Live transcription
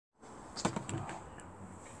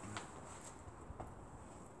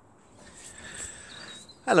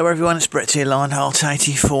Hello everyone, it's Brett here,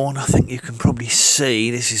 Lionheart84, and I think you can probably see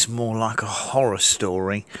this is more like a horror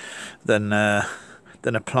story than a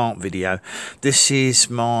plant video. This is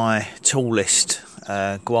my tallest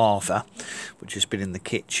guava, which has been in the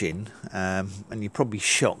kitchen, and you're probably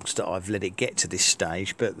shocked that I've let it get to this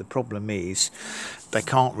stage, but the problem is they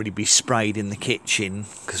can't really be sprayed in the kitchen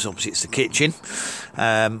because obviously it's the kitchen,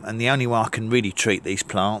 and the only way I can really treat these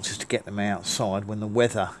plants is to get them outside when the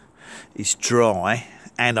weather is dry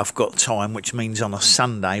and I've got time, which means on a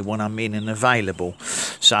Sunday when I'm in and available.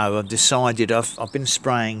 So I've decided I've been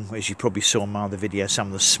spraying, as you probably saw in my other video, some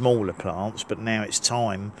of the smaller plants, but now it's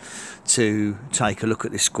time to take a look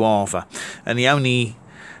at this guava. And the only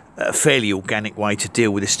fairly organic way to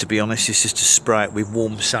deal with this, to be honest, is just to spray it with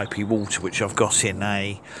warm soapy water, which I've got in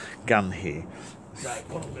a gun here. So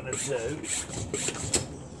what I'm going to do,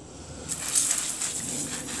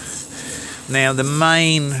 now the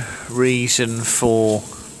main reason for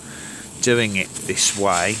doing it this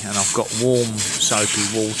way, and I've got warm soapy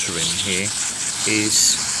water in here,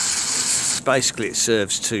 is basically it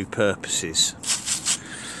serves two purposes.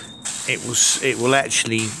 It will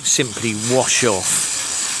actually simply wash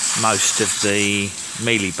off most of the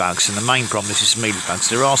mealy bugs, and the main problem is mealy bugs.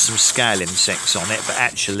 There are some scale insects on it, but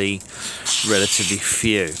actually relatively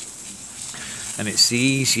few, and it's the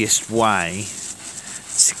easiest way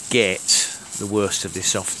to get the worst of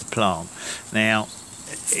this off the plant. Now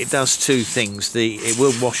it does two things. It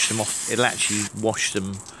will wash them off, it'll actually wash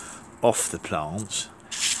them off the plant,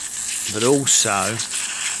 but also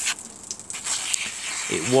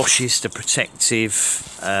it washes the protective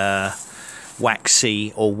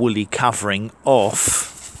waxy or woolly covering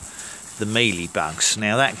off the mealy bugs.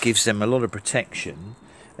 Now that gives them a lot of protection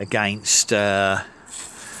against drying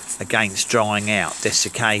out,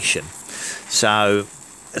 desiccation. So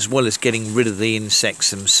as well as getting rid of the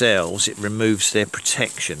insects themselves, it removes their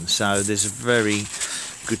protection. So there's a very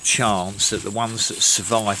good chance that the ones that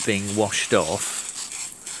survive being washed off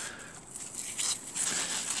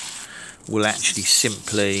will actually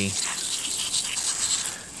simply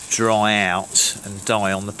dry out and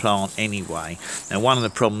die on the plant anyway. Now one of the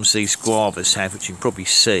problems these guavas have, which you can probably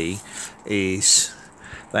see, is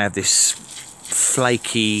they have this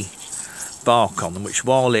flaky bark on them, which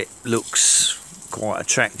while it looks quite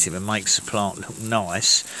attractive and makes the plant look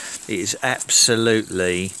nice, it is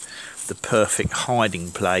absolutely the perfect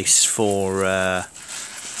hiding place for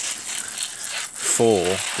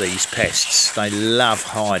these pests. They love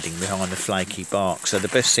hiding behind the flaky bark. So the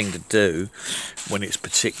best thing to do when it's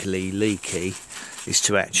particularly leaky is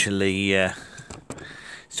to actually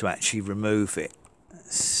remove it.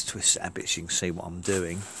 Let's twist that a bit so you can see what I'm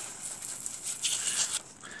doing.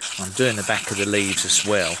 I'm doing the back of the leaves as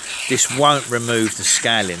well. This won't remove the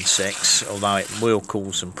scale insects, although it will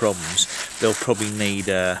cause some problems. They'll probably need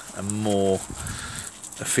a more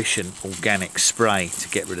efficient organic spray to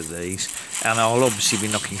get rid of these. And I'll obviously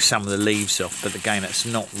be knocking some of the leaves off, but again, that's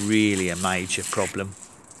not really a major problem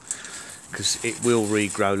because it will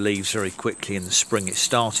regrow leaves very quickly in the spring. It's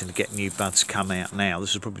starting to get new buds come out now.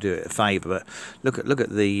 This will probably do it a favour, but look at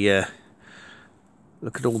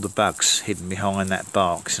all the bugs hidden behind that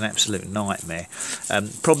bark. It's an absolute nightmare.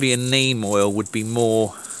 Probably a neem oil would be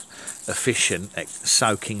more efficient at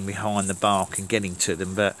soaking behind the bark and getting to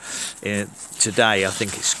them, but today I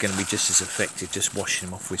think it's going to be just as effective just washing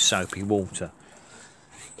them off with soapy water.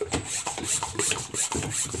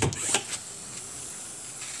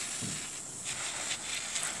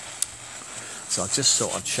 So I just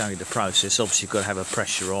thought I'd show you the process. Obviously you've got to have a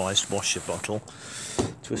pressurised washer bottle.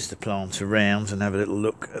 Twist the plant around and have a little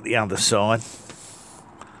look at the other side.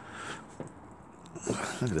 Look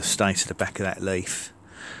at the state of the back of that leaf.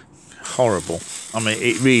 Horrible. I mean,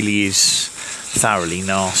 it really is thoroughly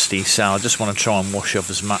nasty, so I just want to try and wash off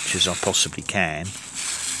as much as I possibly can.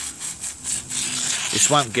 This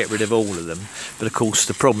won't get rid of all of them, but of course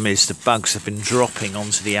the problem is the bugs have been dropping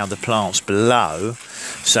onto the other plants below,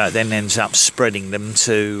 so it then ends up spreading them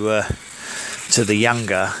to the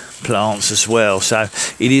younger plants as well. So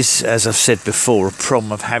it is, as I've said before, a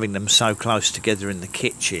problem of having them so close together in the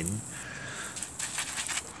kitchen.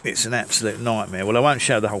 It's an absolute nightmare. Well, I won't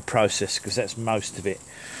show the whole process because that's most of it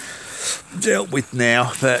dealt with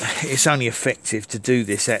now, but it's only effective to do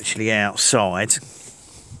this actually outside.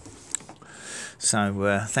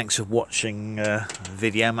 So thanks for watching the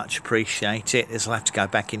video, much appreciate it, as I'll have to go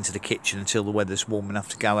back into the kitchen until the weather's warm enough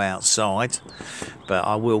to go outside, but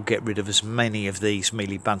I will get rid of as many of these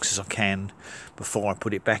mealy bugs as I can before I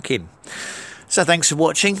put it back in. So thanks for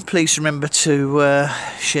watching. Please remember to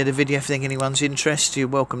share the video if you think anyone's interested. You're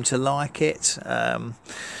welcome to like it.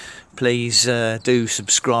 Please do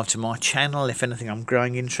subscribe to my channel if anything I'm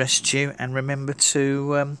growing interests you, and remember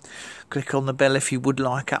to click on the bell if you would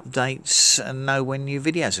like updates and know when new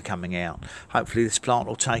videos are coming out. Hopefully this plant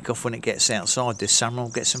will take off when it gets outside this summer. I'll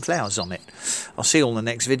get some flowers on it. I'll see you on the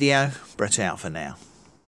next video. Brett out for now.